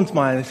in someone's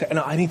mind, they say,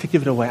 no, I need to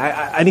give it away.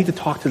 I need to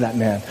talk to that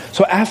man.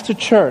 So after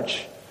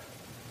church...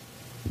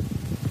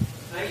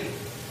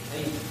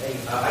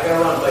 I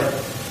gotta run, but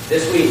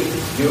this week,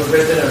 you and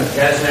Kristen and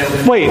Jazz and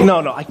I will... Wait,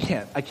 no, I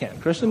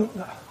can't. Kristen...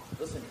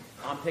 Listen,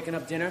 I'm picking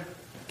up dinner.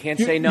 Can't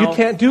say no. You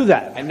can't do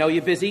that. I know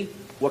you're busy.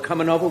 We're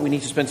coming over. We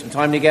need to spend some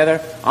time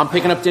together. I'm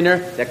picking up dinner.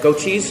 That goat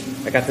cheese,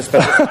 I got the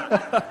special.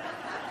 Can't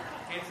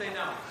say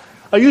no.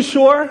 Are you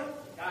sure? Got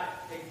it.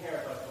 Take care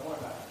of us. Don't worry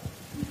about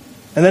it.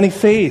 And then he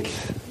fades.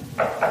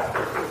 Hey,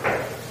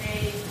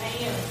 I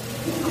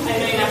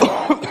know you're not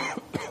feeling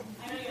good.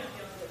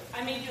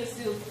 I made you a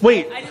soup.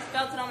 Wait. I just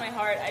felt it on my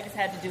heart. I just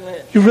had to do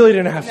it. You really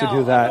didn't have to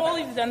do that. No, all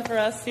you've done for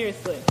us,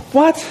 seriously.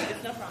 What?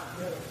 It's no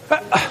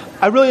problem.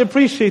 I really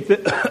appreciate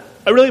that.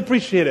 I really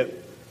appreciate it.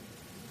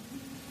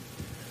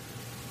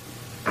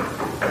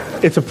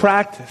 It's a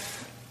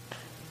practice.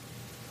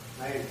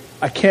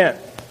 I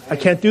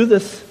can't do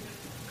this.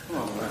 Come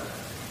on,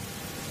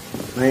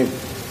 man.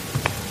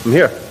 I'm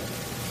here.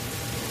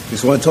 You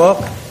just want to talk?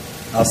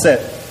 I'll sit.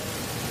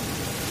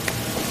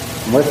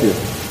 I'm with you.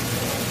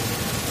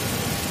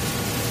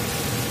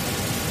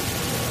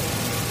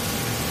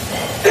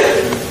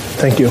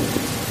 Thank you.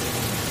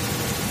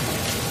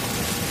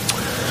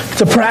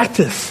 It's a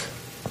practice.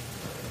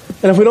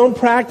 And if we don't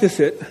practice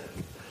it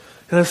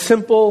in a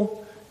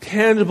simple,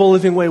 tangible,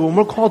 living way, when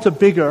we're called to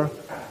bigger,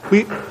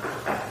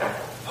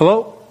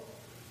 Hello?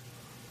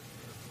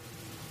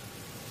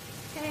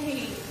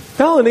 Hey.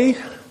 Melanie,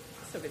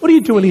 what are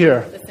you doing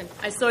here? Listen,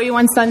 I saw you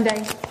on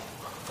Sunday.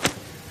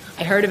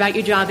 I heard about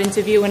your job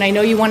interview, and I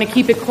know you want to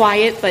keep it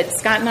quiet, but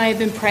Scott and I have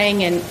been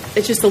praying, and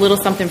it's just a little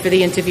something for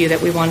the interview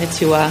that we wanted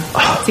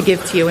to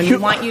give to you. And we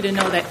want you to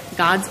know that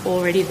God's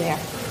already there.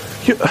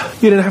 You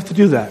didn't have to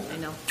do that. I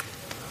know.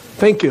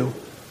 Thank you.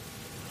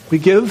 We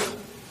give.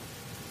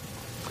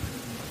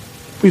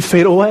 We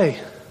fade away.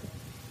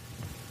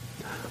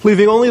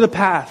 Leaving only the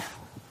path.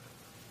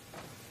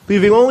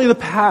 Leaving only the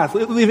path.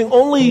 Leaving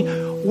only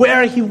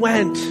where he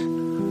went.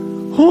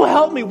 Who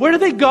helped me? Where did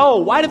they go?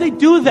 Why did they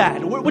do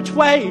that? Which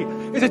way?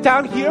 Is it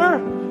down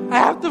here? I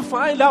have to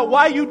find out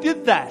why you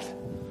did that.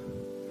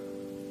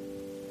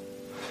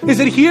 Is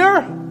it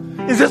here?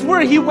 Is this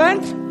where he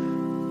went?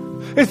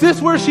 Is this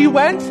where she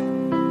went?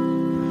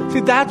 See,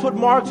 that's what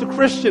marks a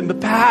Christian, the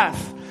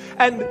path.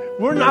 And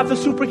we're not the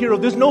superhero.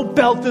 There's no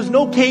belt. There's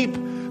no cape.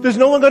 There's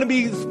no one going to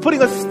be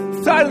putting a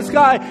sign in the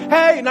sky.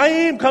 Hey,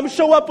 Naeem, come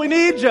show up. We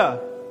need you.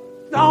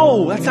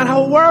 No, that's not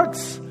how it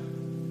works.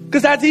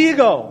 Because that's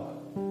ego.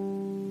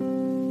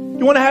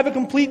 You want to have a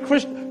complete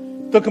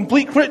Christian?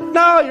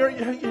 No,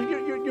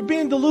 you're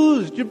being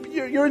deluged.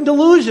 You're in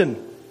delusion.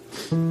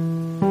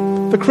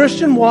 The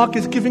Christian walk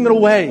is giving it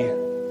away.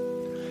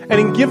 And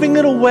in giving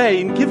it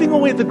away, in giving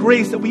away the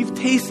grace that we've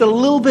tasted a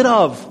little bit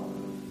of,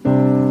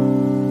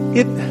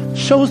 it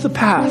shows the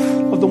path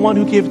of the one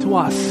who gave to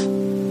us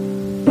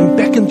and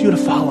beckoned you to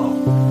follow.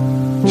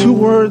 Two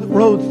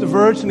roads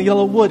diverged in the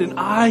yellow wood, and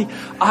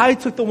I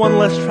took the one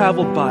less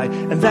traveled by,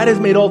 and that has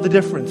made all the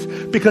difference,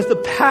 because the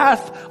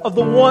path of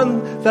the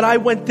one that I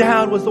went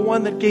down was the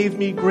one that gave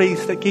me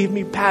grace, that gave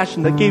me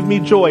passion, that gave me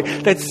joy,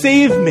 that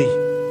saved me.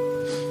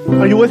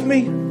 Are you with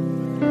me?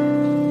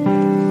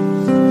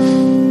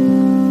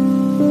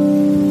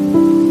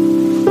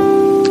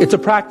 It's a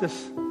practice,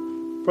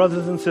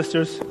 brothers and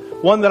sisters,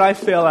 one that I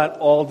fail at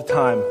all the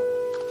time.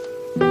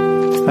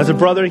 As a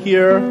brother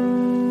here,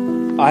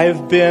 I've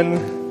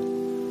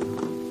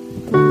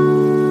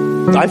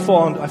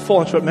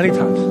fallen short many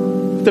times.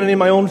 I've done it in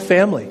my own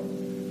family.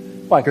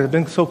 Why? Because I've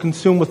been so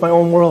consumed with my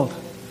own world.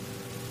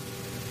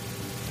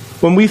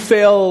 When we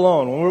fail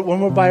alone,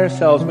 when we're by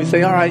ourselves, we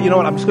say, all right, you know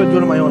what, I'm just going to do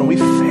it on my own, and we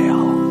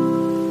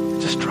fail.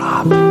 Just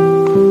drop.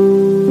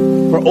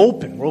 We're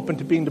open. We're open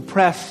to being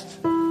depressed,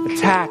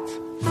 attacked,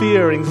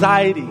 fear,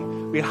 anxiety.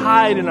 We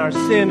hide in our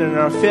sin and in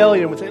our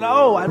failure, and we say,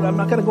 no, I'm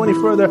not going to go any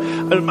further.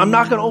 I'm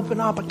not going to open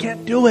up. I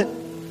can't do it.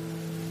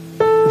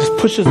 It just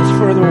pushes us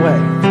further away,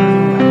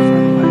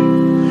 further away.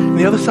 And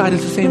the other side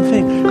is the same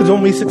thing. Because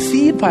when we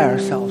succeed by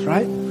ourselves,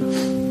 right?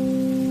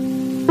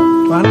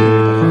 Well, I don't need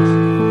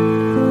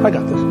anybody else. I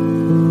got this. I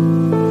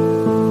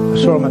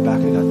show on my back,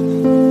 I got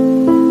this.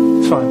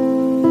 It's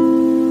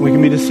fine. We can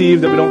be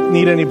deceived that we don't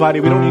need anybody.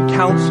 We don't need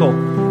counsel.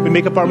 We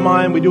make up our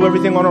mind. We do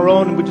everything on our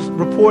own, and we just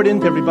report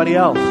into everybody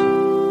else.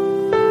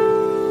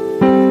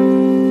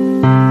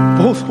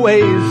 Both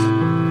ways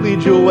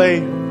lead you away.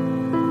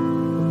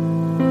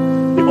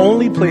 The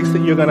only place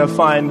that you're going to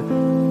find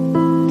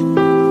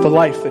the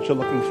life that you're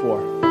looking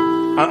for.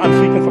 I'm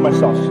speaking for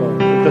myself, so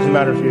it doesn't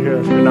matter if you're here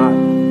or if you're not.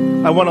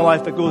 I want a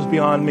life that goes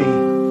beyond me.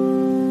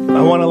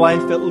 I want a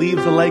life that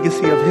leaves a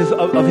legacy of His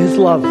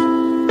love.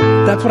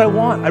 That's what I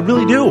want. I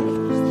really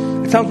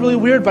do. It sounds really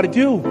weird, but I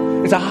do.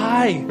 It's a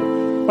high.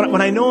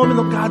 When I know I'm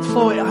in God's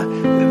flow,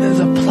 there's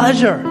a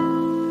pleasure.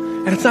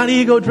 And it's not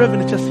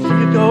ego-driven. It's just, here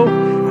you go,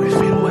 and I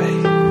fade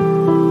away.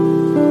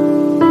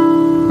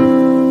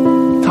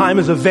 Time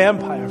is a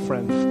vampire,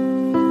 friends.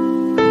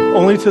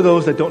 Only to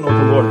those that don't know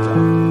the Lord,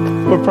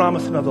 though. We're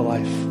promised another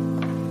life.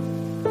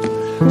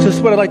 So this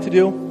is what I'd like to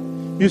do.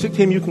 Music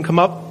team, you can come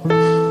up.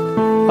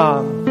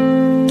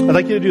 I'd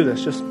like you to do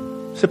this. Just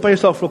sit by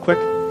yourself real quick.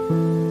 I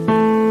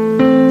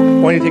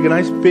want you to take a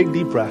nice, big,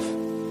 deep breath.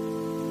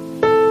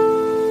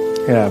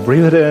 Yeah,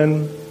 breathe it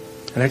in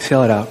and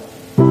exhale it out.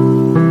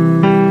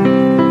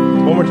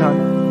 One more time.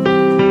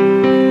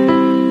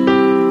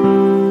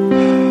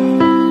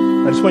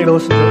 I just want you to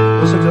listen to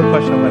the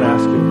question I'm going to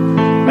ask you.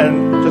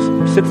 And just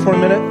sit for a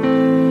minute.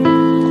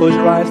 Close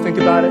your eyes, think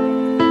about it.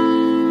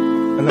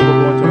 And then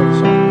we'll go into another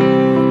song.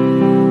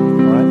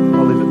 All right?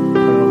 I'll leave it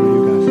over to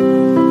you guys.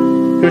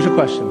 Here's your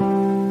question.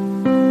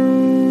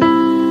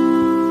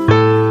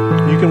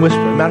 You can whisper.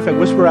 As a matter of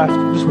fact,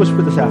 just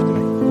whisper this after me.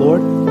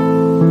 Lord,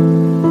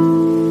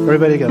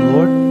 everybody again,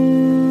 Lord,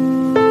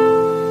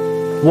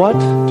 what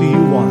do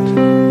you want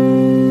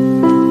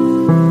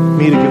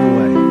me to give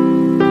away?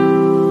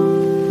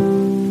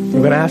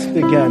 I'm going to ask it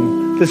again.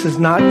 This is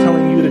not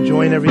telling you to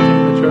join everything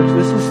in the church.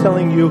 This is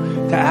telling you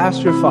to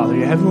ask your Father,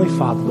 your Heavenly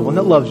Father, the one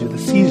that loves you, that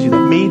sees you,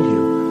 that made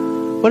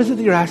you. What is it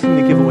that you're asking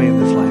to give away in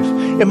this life?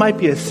 It might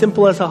be as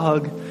simple as a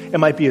hug. It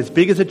might be as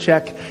big as a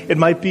check. It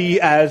might be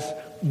as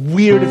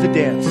weird as a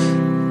dance.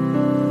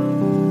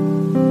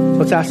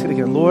 Let's ask it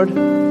again. Lord,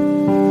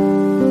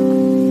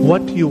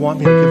 what do you want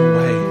me to give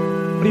away?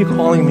 What are you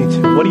calling me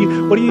to?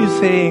 What are you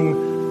saying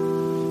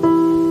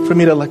for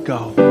me to let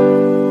go?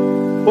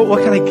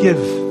 What can I give,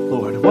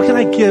 Lord? What can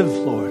I give,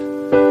 Lord?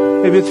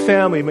 Maybe it's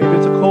family. Maybe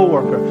it's a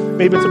coworker.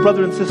 Maybe it's a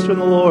brother and sister in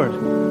the Lord.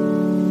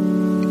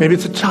 Maybe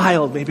it's a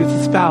child. Maybe it's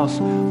a spouse.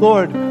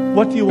 Lord,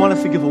 what do you want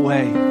us to give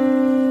away?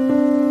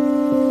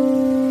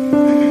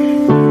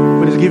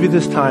 We just give you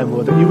this time,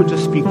 Lord, that you would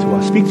just speak to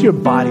us. Speak to your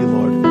body,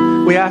 Lord.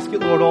 We ask it,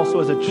 Lord, also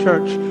as a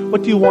church.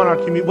 What do you want our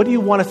community? What do you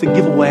want us to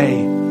give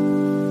away?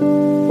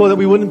 Lord, that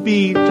we wouldn't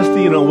be just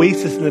an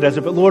oasis in the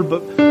desert, but Lord,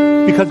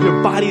 because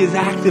your body is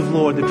active,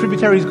 Lord, the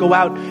tributaries go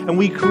out and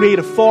we create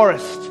a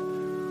forest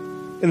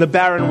in the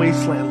barren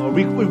wasteland, Lord.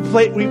 We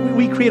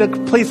create a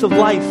place of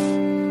life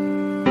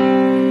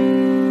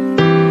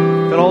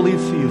that all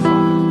leads to you,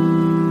 Father.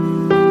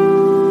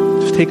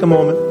 Just take a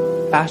moment,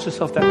 ask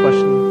yourself that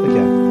question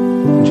again.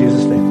 In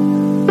Jesus' name.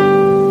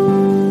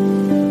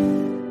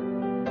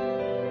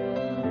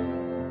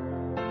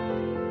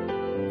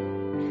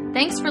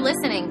 Thanks for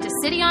listening to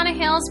City on a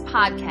Hill's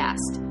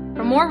podcast.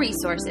 For more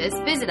resources,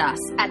 visit us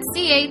at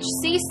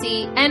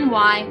chccny.com.